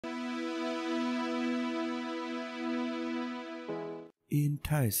Ian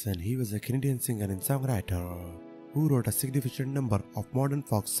Tyson, he was a Canadian singer and songwriter who wrote a significant number of modern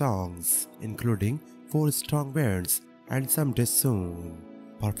folk songs, including Four Strong Winds and Someday Soon.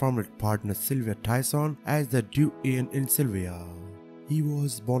 Performed with partner Sylvia Tyson as the duo Ian and Sylvia. He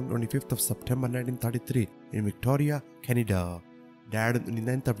was born on 25th of September 1933 in Victoria, Canada. Died on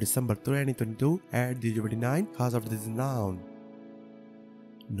 29th of December 2022 at the age of 29 cause of disease unknown.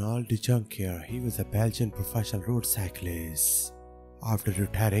 Noël Dejonckheere, he was a Belgian professional road cyclist. After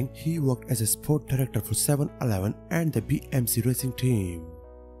retiring, he worked as a sport director for 7-Eleven and the BMC racing team.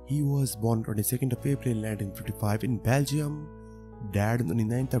 He was born on 22nd of April 1955 in Belgium. Died on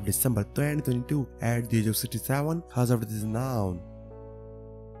 29th of December 2022 at the age of 67 cause of disease unknown.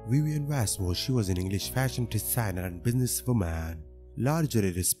 Vivienne Westwood, she was an English fashion designer and businesswoman,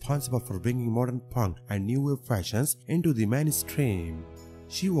 largely responsible for bringing modern punk and new wave fashions into the mainstream.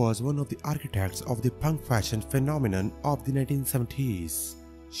 She was one of the architects of the punk fashion phenomenon of the 1970s.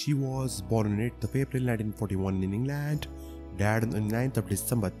 She was born on 8th of April 1941 in England, died on 9th of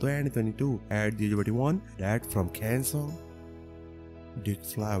December 2022 at the age of 81, died from cancer.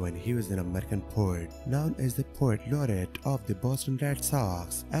 Flavin, he was an American poet, known as the Poet Laureate of the Boston Red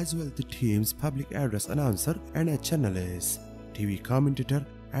Sox, as well as the team's public address announcer and a journalist, TV commentator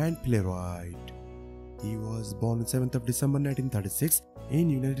and playwright. He was born on 7th of December 1936 in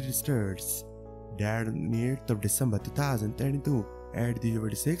United States, died on 8th of December 2022 at the age of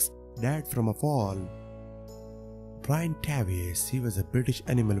 86, died from a fall. Davies, he was a British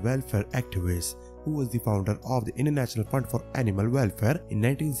animal welfare activist who was the founder of the International Fund for Animal Welfare in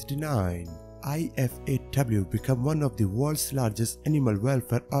 1969. IFAW became one of the world's largest animal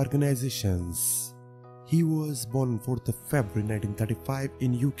welfare organizations. He was born on 4th of February 1935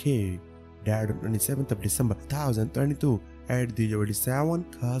 in UK, died on 27th of December 2022 at the age of 87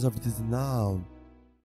 cause of disease unknown.